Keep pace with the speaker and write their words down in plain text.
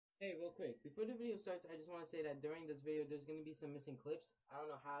Hey, real quick, before the video starts, I just want to say that during this video, there's going to be some missing clips. I don't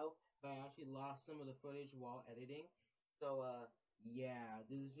know how, but I actually lost some of the footage while editing. So, yeah,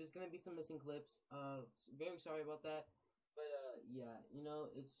 there's just going to be some missing clips. Very sorry about that. But, yeah,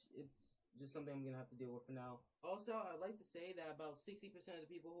 it's just something I'm going to have to deal with for now. Also, I'd like to say that about 60% of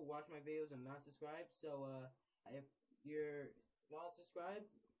the people who watch my videos are not subscribed. So, if you're not subscribed,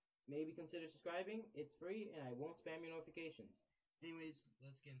 maybe consider subscribing. It's free, and I won't spam your notifications. Anyways,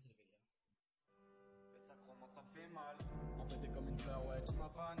 let's get into the video. Mais ça commence, ça me fait mal. En fait, t'es comme une fleur, ouais, tu m'as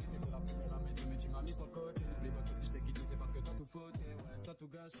fané. T'étais la plus belle à mes yeux, mais tu m'as mis sur le côté. N'oublie pas que si je t'ai quitté, c'est parce que t'as tout fauté. Ouais, t'as tout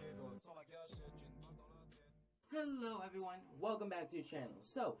gâché, toi, sur la gâchette, tu une balle dans la tête. Hello everyone, welcome back to the channel.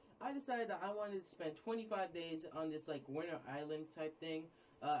 So, I decided that I wanted to spend 25 days on this like winter island type thing.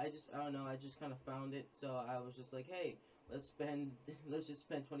 I don't know, I just kind of found it, so I was just like, hey, let's just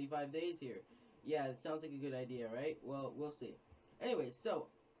spend 25 days here. Yeah, it sounds like a good idea, right? Well, we'll see. Anyway, so,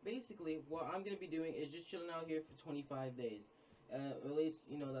 basically, what I'm going to be doing is just chilling out here for 25 days. Or at least,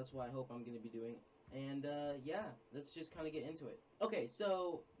 that's what I hope I'm going to be doing. And yeah, let's just kind of get into it. Okay,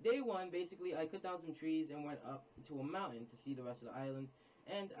 so day one, basically, I cut down some trees and went up to a mountain to see the rest of the island.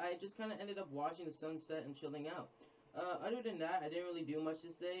 And I just kind of ended up watching the sunset and chilling out. Other than that, I didn't really do much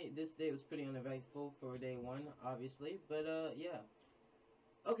this day. This day was pretty uneventful for day one, obviously. But yeah.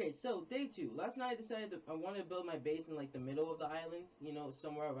 Okay, so day two. Last night I decided that I wanted to build my base in like the middle of the island,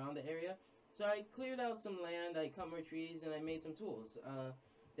 somewhere around the area. So I cleared out some land, I cut more trees, and I made some tools.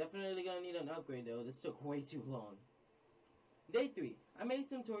 Definitely gonna need an upgrade though. This took way too long. Day 3. I made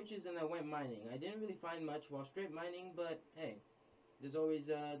some torches and I went mining. I didn't really find much while straight mining, but hey, there's always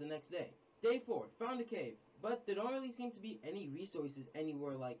the next day. Day 4. Found a cave, but there don't really seem to be any resources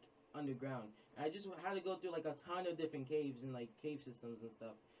anywhere like underground. I just had to go through like a ton of different caves and like cave systems and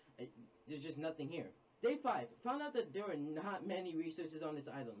stuff. There's just nothing here. Day 5. Found out that there are not many resources on this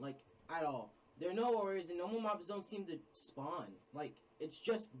island, like at all. There are no warriors and normal mobs don't seem to spawn. Like, it's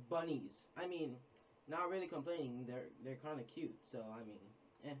just bunnies. I mean, not really complaining. They're kind of cute, so I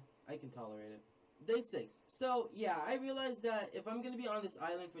mean, I can tolerate it. Day 6. So, yeah, I realized that if I'm going to be on this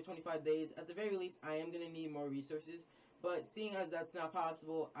island for 25 days, at the very least, I am going to need more resources. But seeing as that's not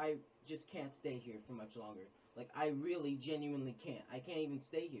possible, I just can't stay here for much longer. Like, I really, genuinely can't. I can't even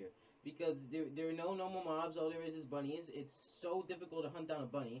stay here. Because there are no normal mobs, all there is bunnies. It's so difficult to hunt down a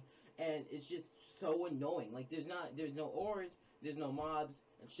bunny. And it's just so annoying. Like, there's no ores, there's no mobs.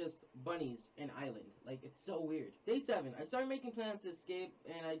 It's just bunnies and island. Like, it's so weird. Day 7. I started making plans to escape,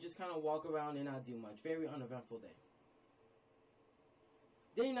 and I just kind of walk around and not do much. Very uneventful day.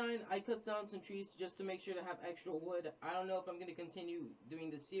 Day 9, I cut down some trees just to make sure to have extra wood. I don't know if I'm going to continue doing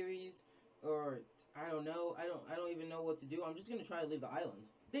the series, or I don't know. I don't even know what to do. I'm just going to try to leave the island.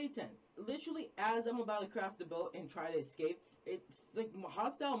 Day 10. Literally, as I'm about to craft the boat and try to escape, it's like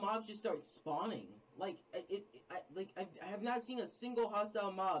hostile mobs just start spawning. Like, I have not seen a single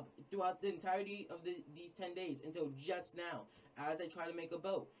hostile mob throughout the entirety of these 10 days until just now, as I try to make a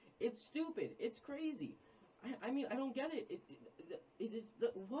boat. It's stupid. It's crazy. I mean, I don't get it. It is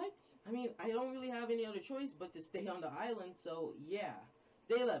what? I mean, I don't really have any other choice but to stay on the island. So yeah.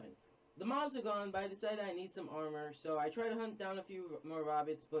 Day 11. The mobs are gone, but I decided I need some armor. So I tried to hunt down a few more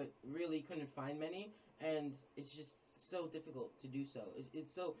rabbits, but really couldn't find many. And it's just so difficult to do so.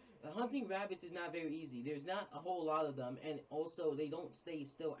 It's so hunting rabbits is not very easy. There's not a whole lot of them, and also they don't stay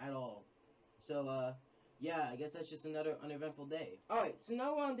still at all. So yeah, I guess that's just another uneventful day. Alright, so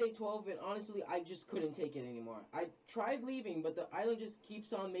now we're on day 12, and honestly, I just couldn't take it anymore. I tried leaving, but the island just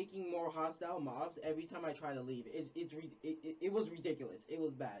keeps on making more hostile mobs every time I try to leave. It was ridiculous. It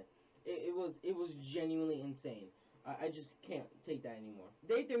was bad. It was genuinely insane. I just can't take that anymore.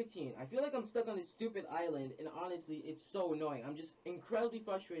 Day 13. I feel like I'm stuck on this stupid island, and honestly, it's so annoying. I'm just incredibly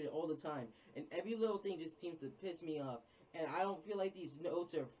frustrated all the time, and every little thing just seems to piss me off, and I don't feel like these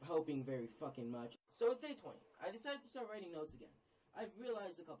notes are helping very fucking much. So it's day 20. I decided to start writing notes again. I've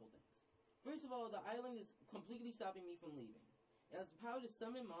realized a couple things. First of all, the island is completely stopping me from leaving. It has the power to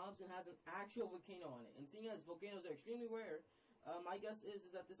summon mobs and has an actual volcano on it, and seeing as volcanoes are extremely rare, my guess is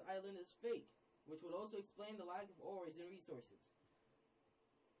that this island is fake, which would also explain the lack of ores and resources.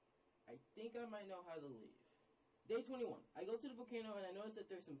 I think I might know how to leave. Day 21. I go to the volcano and I notice that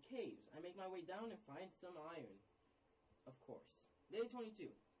there's some caves. I make my way down and find some iron. Of course. Day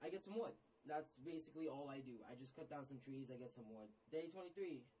 22. I get some wood. That's basically all I do. I just cut down some trees, I get some wood. Day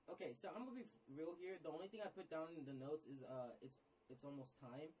 23. Okay, so I'm gonna be real here. The only thing I put down in the notes is it's almost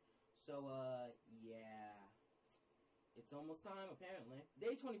time. So yeah. It's almost time, apparently.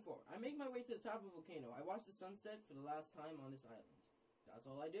 Day 24. I make my way to the top of a volcano. I watch the sunset for the last time on this island. That's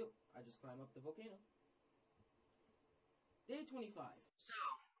all I do. I just climb up the volcano. Day 25. So,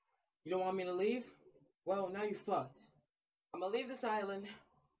 You don't want me to leave? Well, now you're fucked. I'm gonna leave this island.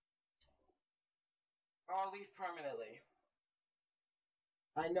 Or I'll leave permanently.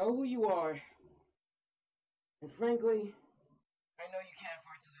 I know who you are. And frankly, I know you can't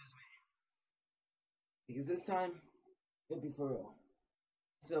afford to lose me. Because this time, it'll be for real.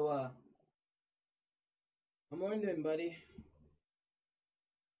 So, I'm wondering, buddy.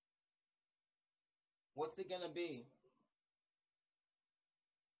 What's it gonna be?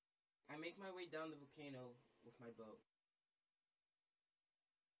 I make my way down the volcano with my boat.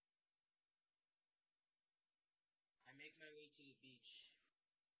 I make my way to the beach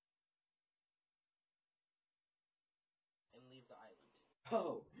and leave the island.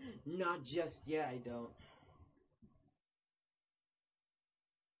 Oh, not just yet, I don't.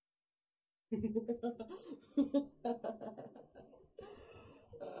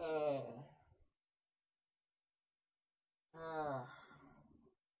 uh,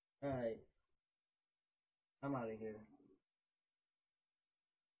 Alright, I'm out of here.